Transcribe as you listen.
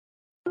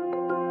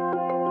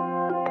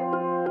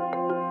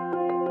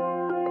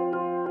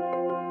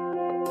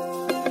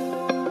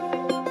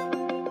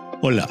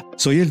Hola,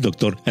 soy el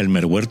Dr.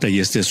 Elmer Huerta y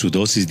esta es su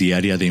dosis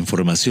diaria de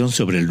información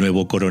sobre el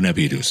nuevo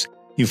coronavirus.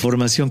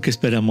 Información que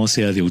esperamos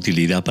sea de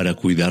utilidad para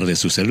cuidar de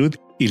su salud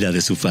y la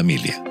de su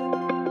familia.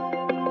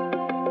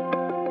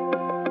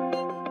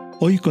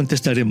 Hoy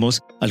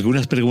contestaremos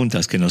algunas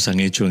preguntas que nos han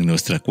hecho en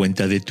nuestra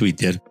cuenta de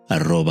Twitter,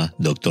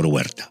 @Dr.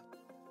 Huerta.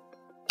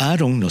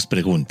 Aaron nos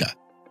pregunta,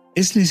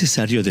 ¿es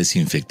necesario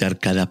desinfectar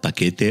cada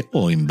paquete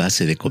o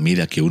envase de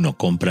comida que uno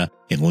compra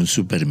en un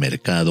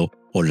supermercado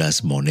o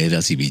las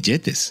monedas y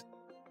billetes?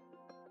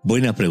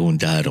 Buena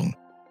pregunta, Aaron.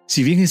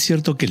 Si bien es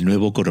cierto que el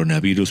nuevo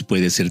coronavirus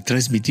puede ser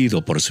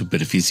transmitido por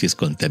superficies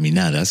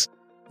contaminadas,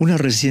 una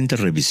reciente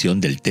revisión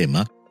del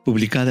tema,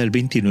 publicada el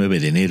 29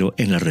 de enero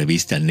en la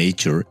revista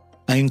Nature,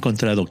 ha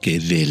encontrado que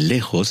de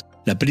lejos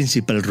la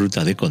principal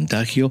ruta de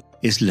contagio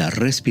es la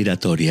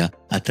respiratoria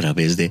a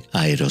través de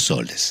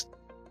aerosoles.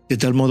 De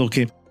tal modo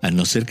que, a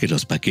no ser que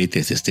los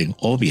paquetes estén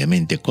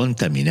obviamente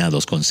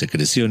contaminados con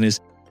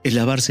secreciones, el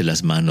lavarse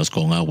las manos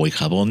con agua y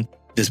jabón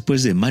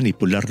después de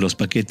manipular los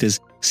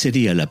paquetes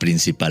sería la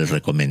principal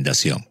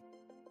recomendación.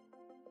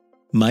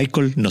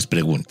 Michael nos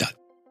pregunta,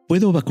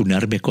 ¿puedo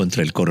vacunarme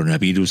contra el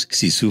coronavirus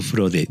si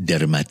sufro de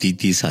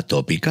dermatitis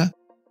atópica?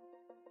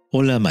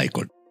 Hola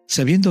Michael,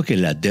 sabiendo que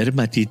la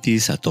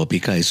dermatitis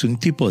atópica es un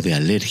tipo de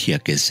alergia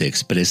que se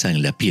expresa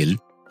en la piel,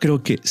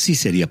 creo que sí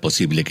sería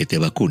posible que te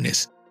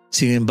vacunes.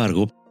 Sin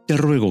embargo, te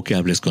ruego que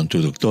hables con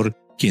tu doctor,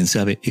 quien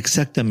sabe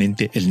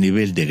exactamente el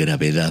nivel de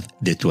gravedad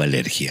de tu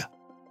alergia.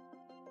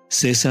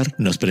 César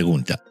nos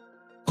pregunta,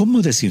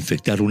 ¿cómo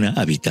desinfectar una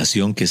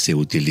habitación que se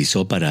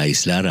utilizó para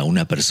aislar a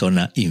una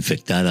persona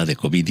infectada de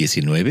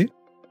COVID-19?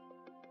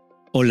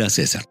 Hola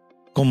César,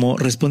 como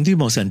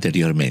respondimos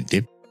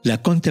anteriormente,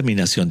 la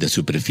contaminación de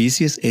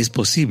superficies es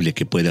posible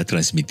que pueda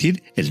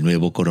transmitir el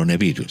nuevo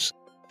coronavirus,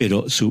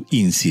 pero su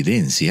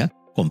incidencia,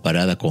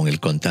 comparada con el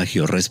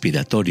contagio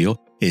respiratorio,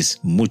 es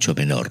mucho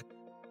menor.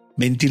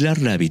 Ventilar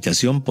la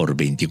habitación por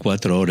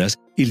 24 horas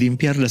y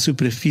limpiar las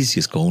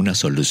superficies con una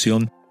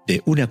solución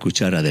de una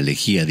cuchara de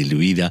lejía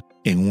diluida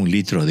en 1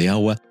 litro de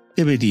agua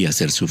debería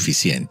ser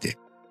suficiente.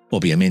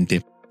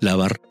 Obviamente,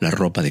 lavar la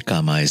ropa de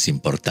cama es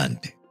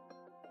importante.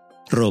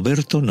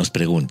 Roberto nos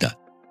pregunta,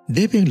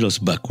 ¿deben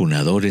los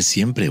vacunadores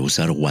siempre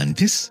usar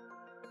guantes?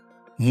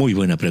 Muy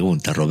buena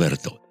pregunta,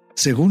 Roberto.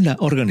 Según la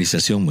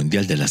Organización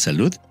Mundial de la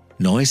Salud,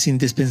 no es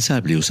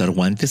indispensable usar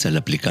guantes al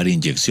aplicar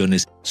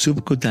inyecciones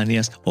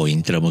subcutáneas o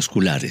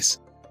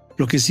intramusculares.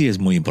 Lo que sí es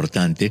muy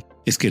importante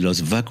es que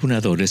los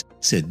vacunadores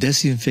se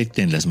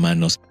desinfecten las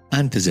manos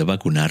antes de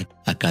vacunar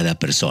a cada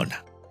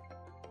persona.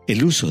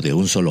 El uso de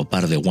un solo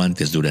par de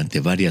guantes durante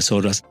varias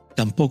horas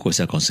tampoco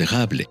es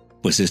aconsejable,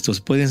 pues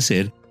estos pueden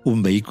ser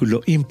un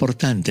vehículo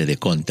importante de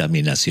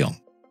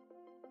contaminación.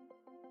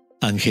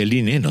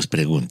 Angeline nos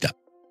pregunta,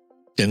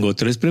 tengo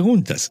 3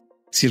 preguntas.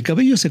 Si el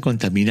cabello se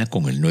contamina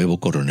con el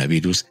nuevo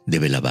coronavirus,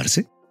 ¿debe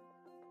lavarse?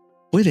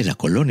 ¿Puede la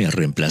colonia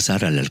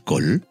reemplazar al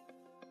alcohol?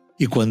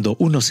 ¿Y cuando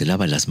uno se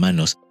lava las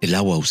manos, el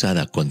agua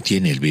usada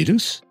contiene el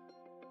virus?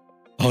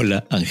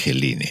 Hola,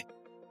 Angeline.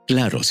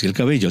 Claro, si el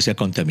cabello se ha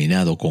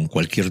contaminado con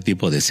cualquier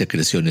tipo de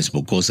secreciones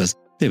mucosas,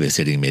 debe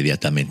ser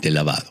inmediatamente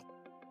lavado.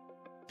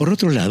 Por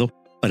otro lado,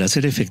 para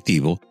ser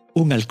efectivo,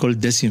 un alcohol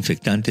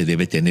desinfectante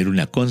debe tener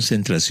una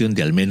concentración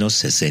de al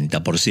menos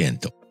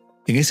 60%.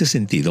 En ese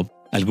sentido,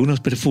 algunos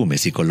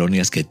perfumes y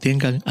colonias que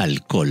tengan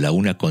alcohol a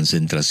una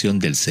concentración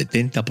del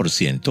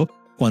 70%,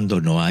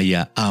 cuando no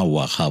haya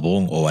agua,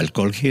 jabón o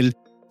alcohol gel,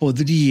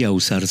 podría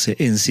usarse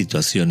en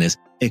situaciones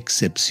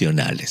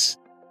excepcionales.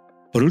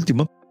 Por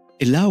último,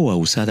 el agua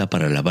usada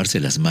para lavarse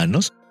las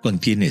manos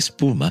contiene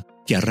espuma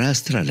que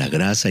arrastra la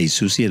grasa y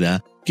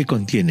suciedad que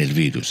contiene el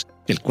virus,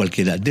 el cual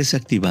queda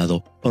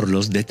desactivado por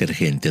los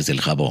detergentes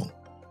del jabón.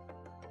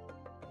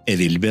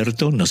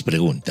 Edilberto nos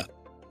pregunta,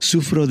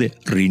 sufro de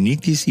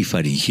rinitis y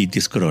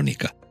faringitis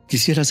crónica.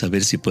 Quisiera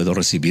saber si puedo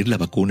recibir la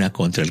vacuna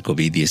contra el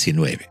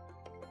COVID-19.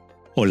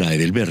 Hola,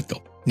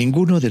 Edilberto.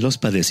 Ninguno de los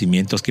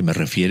padecimientos que me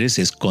refieres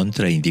es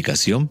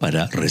contraindicación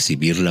para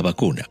recibir la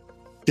vacuna.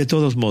 De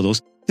todos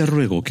modos, te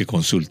ruego que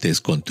consultes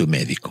con tu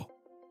médico.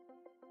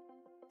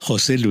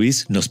 José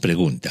Luis nos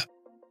pregunta,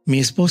 mi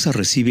esposa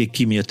recibe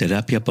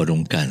quimioterapia por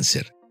un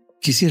cáncer.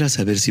 Quisiera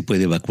saber si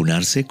puede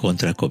vacunarse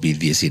contra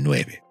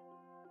COVID-19.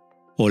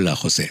 Hola,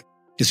 José.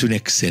 Es una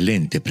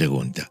excelente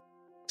pregunta.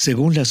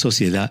 Según la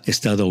Sociedad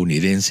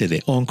Estadounidense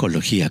de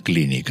Oncología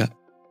Clínica,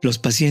 los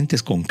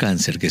pacientes con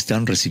cáncer que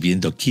están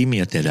recibiendo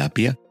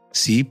quimioterapia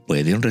sí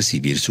pueden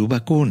recibir su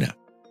vacuna.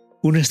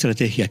 Una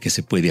estrategia que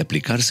se puede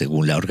aplicar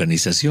según la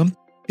organización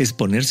es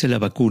ponerse la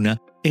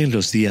vacuna en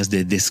los días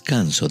de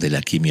descanso de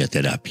la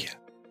quimioterapia.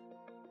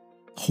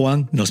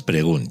 Juan nos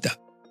pregunta,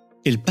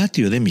 el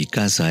patio de mi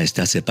casa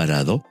está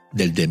separado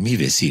del de mi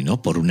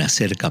vecino por una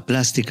cerca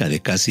plástica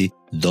de casi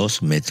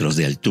 2 metros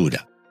de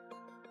altura.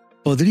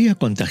 ¿Podría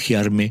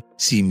contagiarme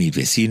si mi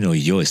vecino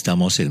y yo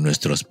estamos en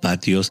nuestros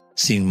patios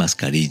sin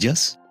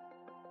mascarillas?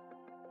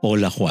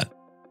 Hola Juan,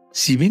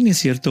 si bien es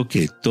cierto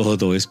que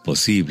todo es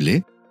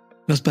posible,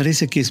 nos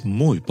parece que es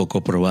muy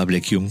poco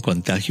probable que un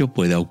contagio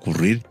pueda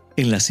ocurrir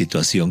en la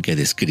situación que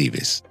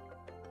describes.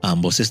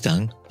 Ambos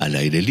están al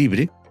aire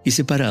libre y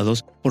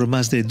separados por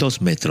más de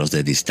 2 metros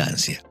de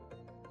distancia.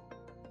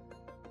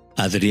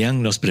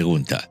 Adrián nos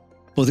pregunta,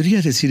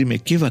 ¿podría decirme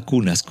qué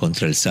vacunas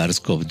contra el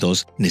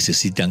SARS-CoV-2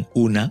 necesitan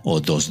 1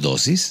 o 2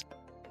 dosis?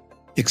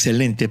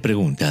 Excelente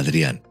pregunta,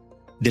 Adrián.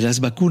 De las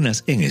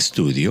vacunas en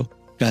estudio,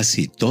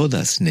 casi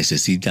todas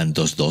necesitan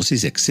 2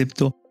 dosis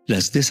excepto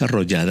las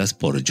desarrolladas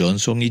por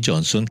Johnson &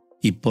 Johnson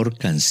y por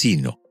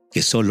CanSino,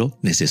 que solo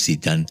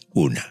necesitan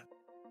 1.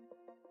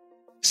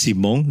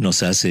 Simón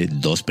nos hace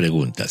 2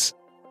 preguntas.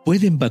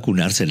 ¿Pueden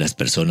vacunarse las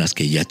personas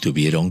que ya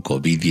tuvieron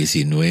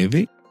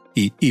COVID-19?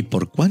 ¿Y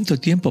por cuánto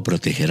tiempo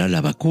protegerá la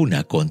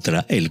vacuna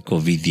contra el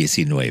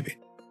COVID-19?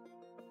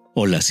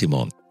 Hola,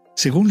 Simón.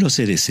 Según los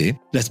CDC,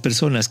 las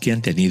personas que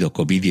han tenido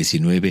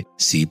COVID-19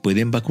 sí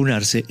pueden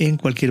vacunarse en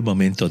cualquier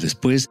momento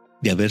después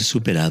de haber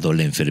superado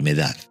la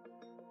enfermedad.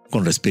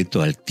 Con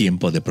respecto al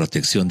tiempo de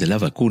protección de la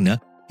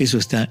vacuna, eso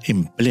está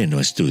en pleno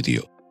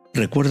estudio.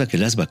 Recuerda que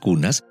las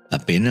vacunas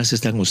apenas se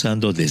están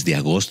usando desde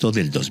agosto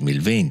del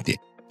 2020,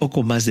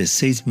 poco más de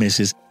 6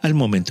 meses al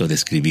momento de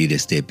escribir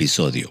este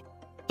episodio.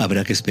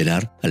 Habrá que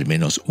esperar al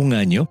menos 1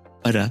 año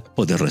para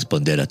poder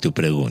responder a tu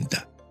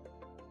pregunta.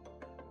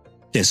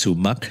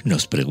 Tezumac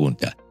nos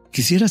pregunta,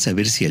 quisiera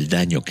saber si el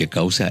daño que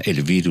causa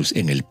el virus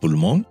en el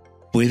pulmón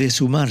puede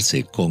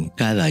sumarse con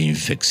cada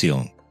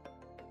infección.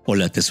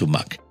 Hola,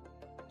 Tezumac.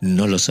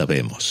 No lo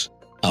sabemos.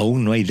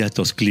 Aún no hay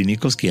datos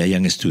clínicos que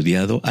hayan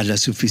estudiado a la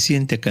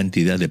suficiente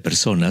cantidad de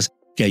personas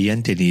que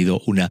hayan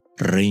tenido una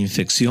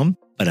reinfección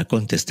para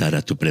contestar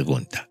a tu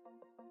pregunta.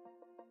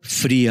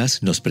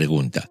 Frías nos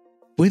pregunta,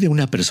 ¿puede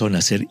una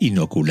persona ser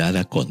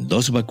inoculada con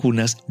 2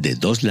 vacunas de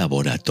 2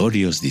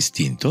 laboratorios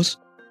distintos?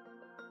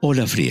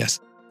 Hola,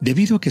 Frías.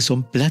 Debido a que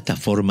son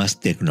plataformas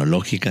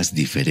tecnológicas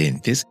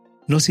diferentes,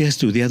 no se ha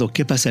estudiado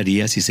qué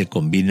pasaría si se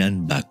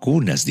combinan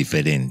vacunas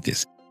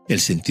diferentes. El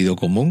sentido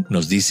común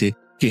nos dice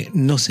que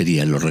no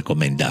sería lo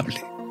recomendable.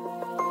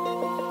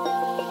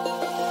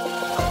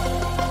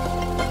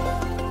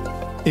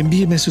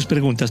 Envíeme sus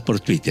preguntas por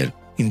Twitter.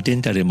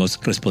 Intentaremos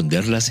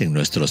responderlas en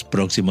nuestros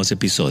próximos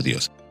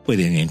episodios.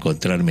 Pueden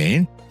encontrarme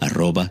en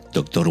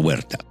 @Dr.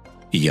 Huerta.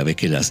 Y ya ve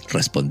que las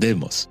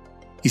respondemos.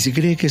 Y si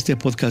cree que este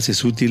podcast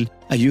es útil,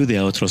 ayude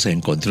a otros a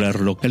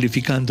encontrarlo,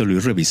 calificándolo y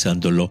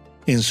revisándolo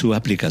en su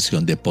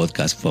aplicación de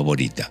podcast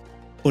favorita.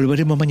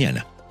 Volveremos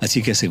mañana,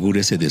 así que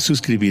asegúrese de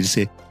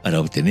suscribirse para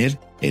obtener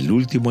el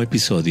último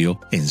episodio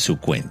en su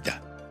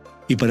cuenta.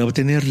 Y para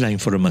obtener la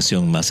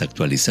información más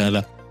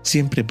actualizada,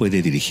 siempre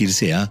puede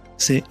dirigirse a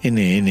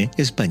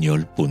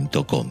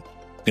cnnespañol.com.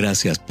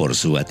 Gracias por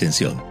su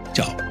atención.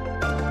 Chao.